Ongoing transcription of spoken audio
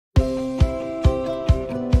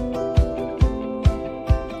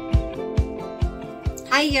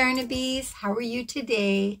Hi Yarnabees, how are you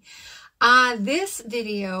today? This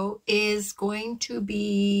video is going to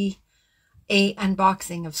be a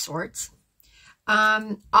unboxing of sorts.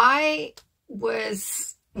 I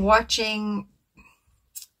was watching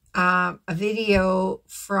a video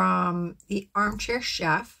from the Armchair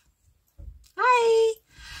chef. Hi.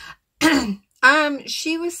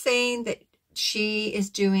 She was saying that she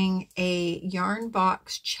is doing a yarn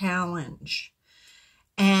box challenge.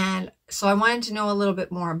 And so I wanted to know a little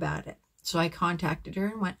bit more about it. So I contacted her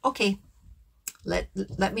and went, okay, let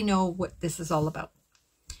me know what this is all about.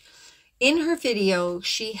 In her video,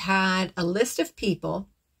 she had a list of people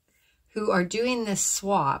who are doing this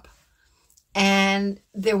swap. And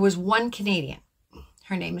there was one Canadian.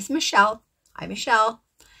 Her name is Michelle. Hi, Michelle.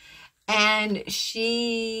 And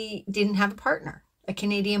she didn't have a partner, a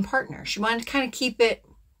Canadian partner. She wanted to kind of keep it,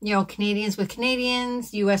 you know, Canadians with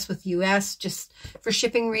Canadians, US with US, just for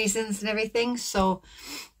shipping reasons and everything. So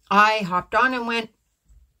I hopped on and went,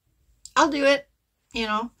 I'll do it, you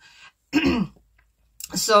know.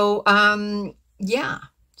 So, yeah.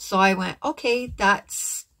 So I went, okay, that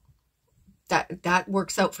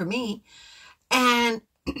works out for me. And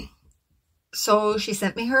so she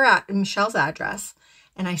sent me Michelle's address,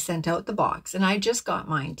 and I sent out the box, and I just got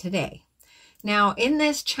mine today. Now, in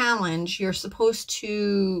this challenge, you're supposed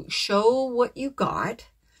to show what you got,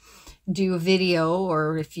 do a video,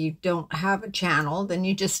 or if you don't have a channel, then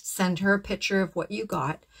you just send her a picture of what you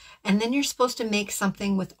got, and then you're supposed to make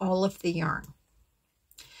something with all of the yarn.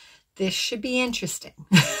 This should be interesting.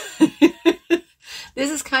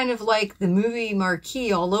 This is kind of like the movie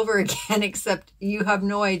Marquee all over again, except you have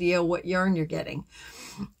no idea what yarn you're getting.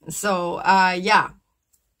 So, yeah.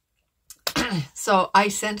 So I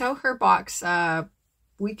sent out her box a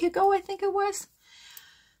week ago, I think it was.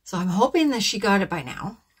 So I'm hoping that she got it by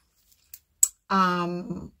now.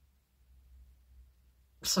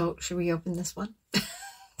 So should we open this one?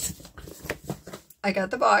 I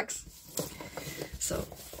got the box. So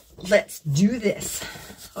let's do this.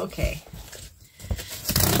 Okay.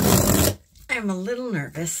 I'm a little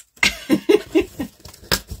nervous.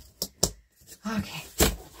 Okay.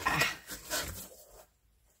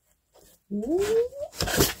 Ooh.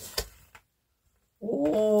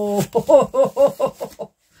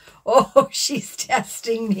 Oh, she's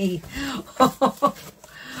testing me.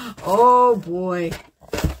 Oh boy.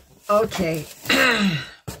 Okay.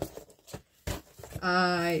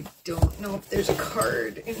 I don't know if there's a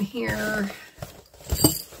card in here.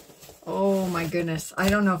 Oh my goodness. I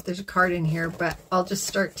don't know if there's a card in here, but I'll just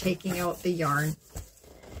start taking out the yarn.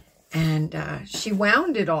 And she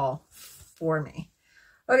wound it all for me.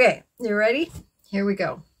 Okay, you ready? Here we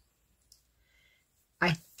go.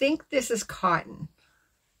 I think this is cotton.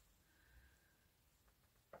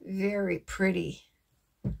 Very pretty.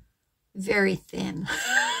 Very thin.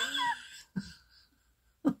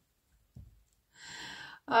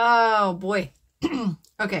 Oh boy.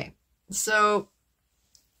 Okay, so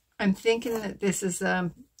I'm thinking that this is a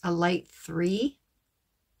light 3.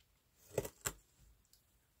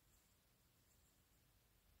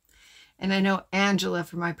 And I know Angela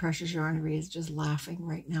from My Precious Yarnery is just laughing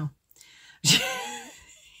right now.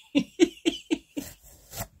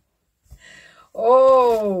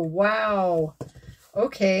 Oh, wow.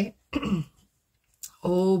 Okay.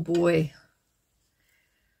 Oh boy.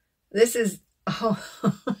 This is, oh,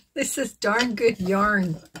 this is darn good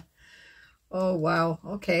yarn. Oh, wow.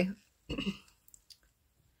 Okay.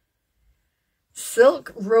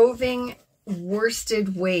 Silk roving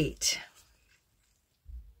worsted weight.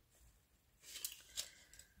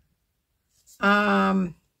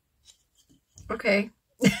 Okay.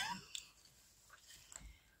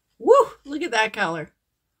 Woo! Look at that color.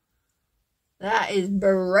 That is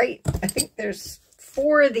bright. I think there's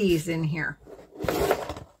 4 of these in here.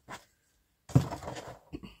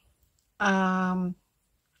 I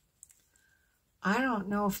don't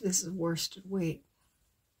know if this is worsted weight.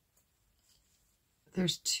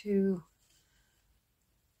 There's two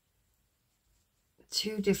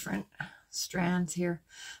different strands here.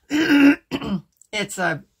 It's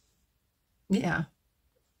a, yeah,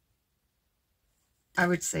 I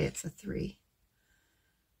would say it's a 3,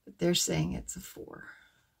 but they're saying it's a 4.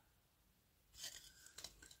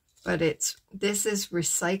 But this is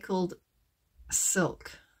recycled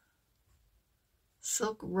silk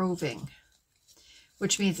roving,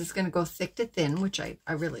 which means it's going to go thick to thin, which I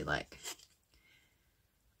really like.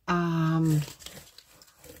 What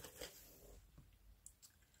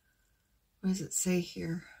does it say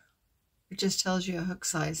here? It just tells you a hook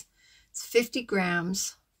size. It's 50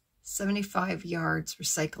 grams, 75 yards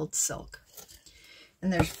recycled silk.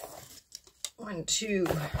 And there's 1, 2,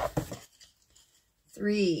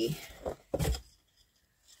 3,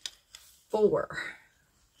 4.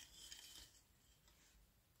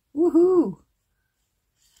 Woohoo!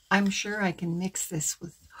 I'm sure I can mix this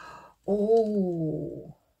with,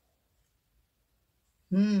 oh,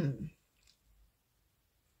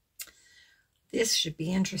 this should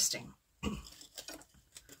be interesting.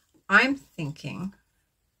 I'm thinking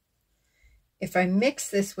if I mix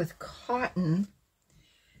this with cotton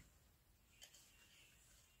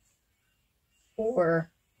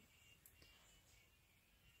or,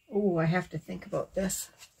 oh, I have to think about this.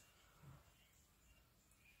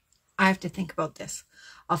 I have to think about this.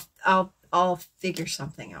 I'll figure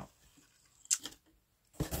something out.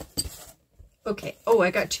 Okay. Oh, I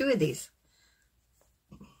got 2 of these.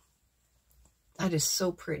 That is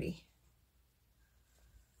so pretty.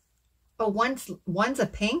 Oh, one's a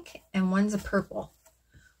pink and one's a purple.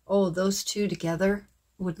 Oh, those 2 together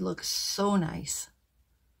would look so nice.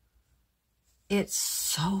 It's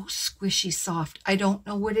so squishy soft. I don't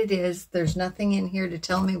know what it is. There's nothing in here to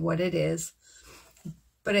tell me what it is.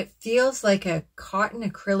 But it feels like a cotton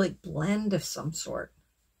acrylic blend of some sort.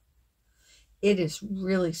 It is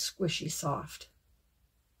really squishy soft.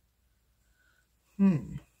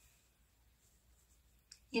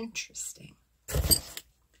 Interesting.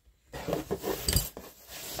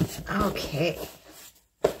 Okay.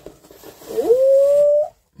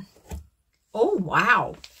 Oh,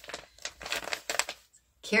 wow.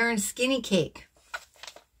 Karen's Skinny Cake.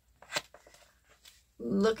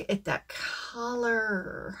 Look at that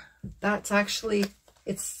color. That's actually,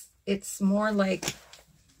 it's more like,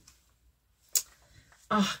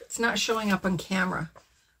 oh, it's not showing up on camera,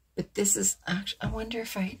 but this is actually, I wonder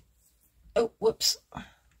if oh, whoops.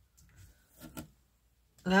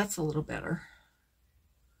 That's a little better.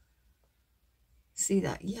 See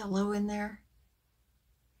that yellow in there?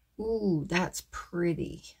 Ooh, that's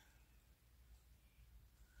pretty.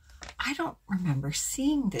 I don't remember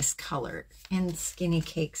seeing this color in Skinny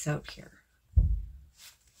Cakes out here.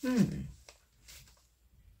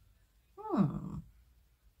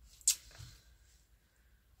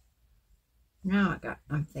 Now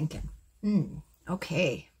I'm thinking,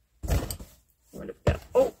 okay. What have we got?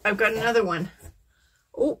 Oh, I've got another one.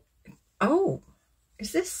 Oh,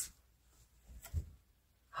 is this?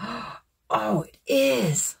 Oh, it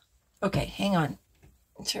is. Okay, hang on.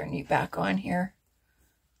 I'll turn you back on here.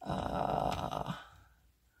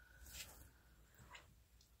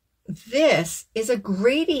 This is a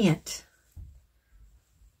gradient.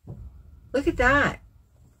 Look at that.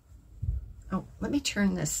 Oh, let me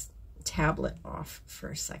turn this tablet off for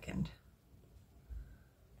a second.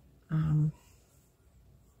 1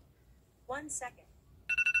 second.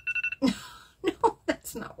 No,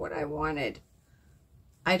 that's not what I wanted.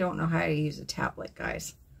 I don't know how to use a tablet,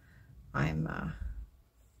 guys. I'm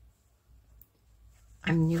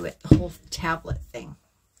new at the whole tablet thing.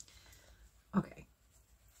 Okay.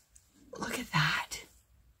 Look at that.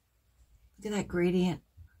 Look at that gradient.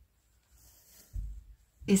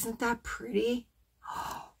 Isn't that pretty?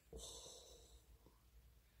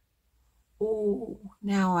 Oh,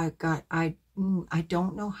 now I've got, I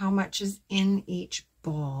don't know how much is in each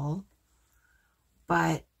ball,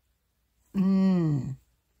 but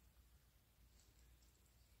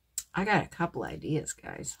I got a couple ideas,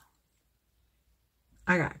 guys.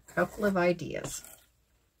 I got a couple of ideas.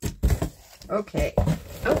 Okay.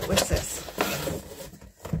 Oh, what's this?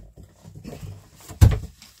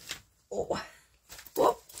 Oh,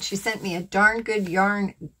 whoa. She sent me a darn good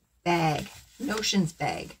yarn bag, notions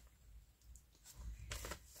bag.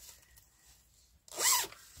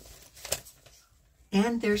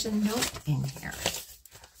 And there's a note in here.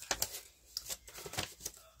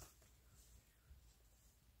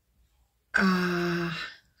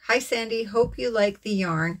 Hi Sandy, hope you like the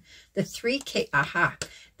yarn. The three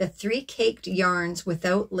caked yarns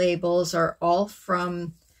without labels are all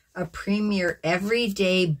from a Premier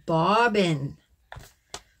Everyday Bobbin.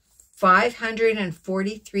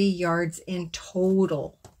 543 yards in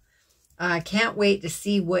total. Can't wait to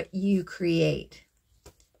see what you create.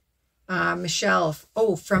 Michelle,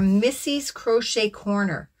 oh, from Missi's Crochet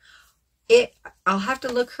Corner. I'll have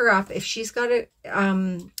to look her up. If she's got a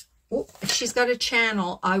if she's got a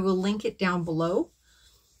channel, I will link it down below.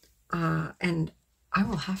 And I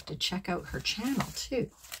will have to check out her channel too.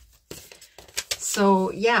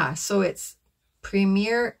 So yeah, so it's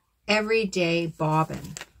Premier Everyday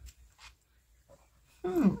Bobbin.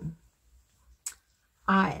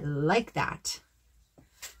 I like that.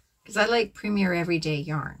 Because I like Premier Everyday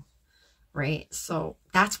yarn. Right? So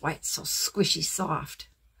that's why it's so squishy soft.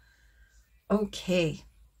 Okay.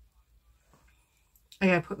 I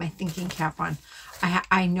gotta put my thinking cap on.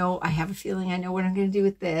 I know, I have a feeling I know what I'm gonna do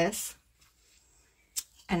with this.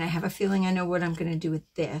 And I have a feeling I know what I'm gonna do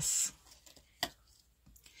with this.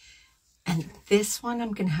 And this one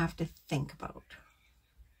I'm gonna have to think about.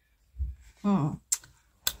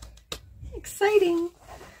 Exciting.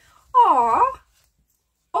 Aw.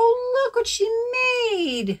 Oh, look what she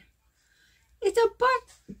made. It's a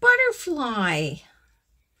butterfly.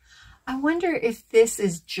 I wonder if this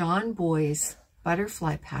is John Boy's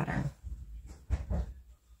butterfly pattern.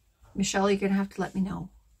 Michelle, you're going to have to let me know.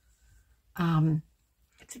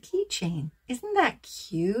 It's a keychain. Isn't that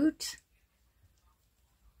cute?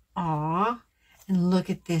 Aw. And look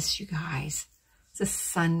at this, you guys. It's a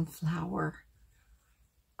sunflower.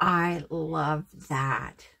 I love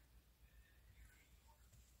that.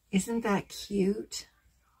 Isn't that cute?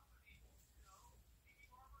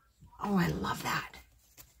 Oh, I love that.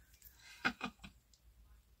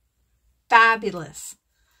 Fabulous.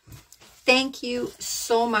 Thank you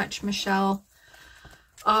so much, Michelle.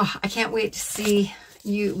 Oh, I can't wait to see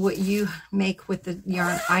what you make with the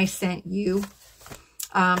yarn I sent you.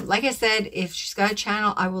 Like I said, if she's got a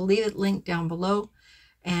channel, I will leave it linked down below,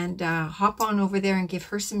 and hop on over there and give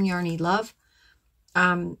her some yarny love.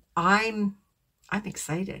 I'm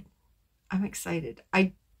excited. I'm excited.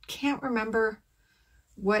 I can't remember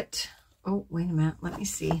what, oh, wait a minute. Let me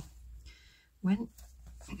see. When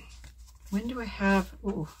do I have,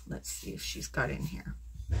 oh, let's see if she's got in here.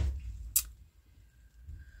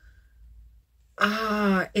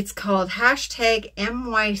 It's called hashtag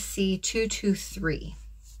MYC223.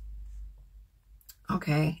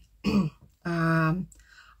 Okay.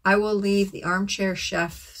 I will leave the Armchair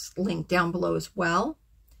Chef's link down below as well.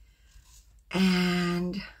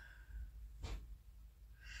 And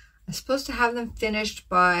I'm supposed to have them finished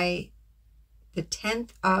by the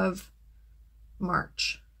 10th of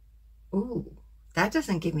March. Ooh, that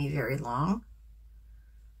doesn't give me very long.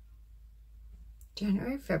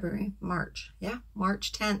 January, February, March. Yeah,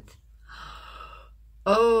 March 10th.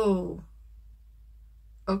 Oh,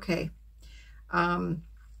 okay.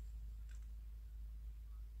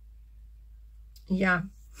 Yeah,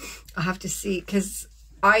 I'll have to see, because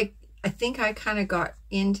I think I kind of got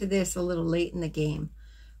into this a little late in the game,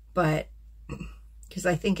 but because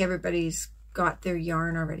I think everybody's got their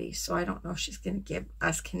yarn already, so I don't know if she's going to give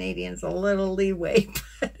us Canadians a little leeway,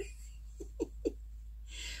 but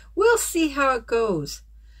we'll see how it goes.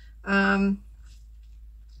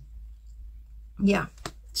 Yeah,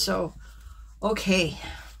 so okay,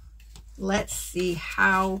 let's see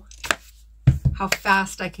how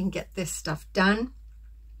fast I can get this stuff done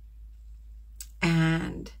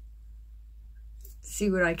and see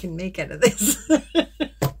what I can make out of this.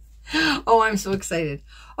 Oh, I'm so excited.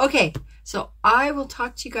 Okay, so I will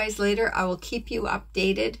talk to you guys later. I will keep you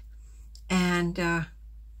updated, and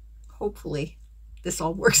hopefully this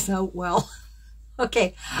all works out well.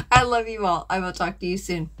 Okay, I love you all. I will talk to you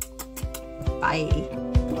soon. Bye.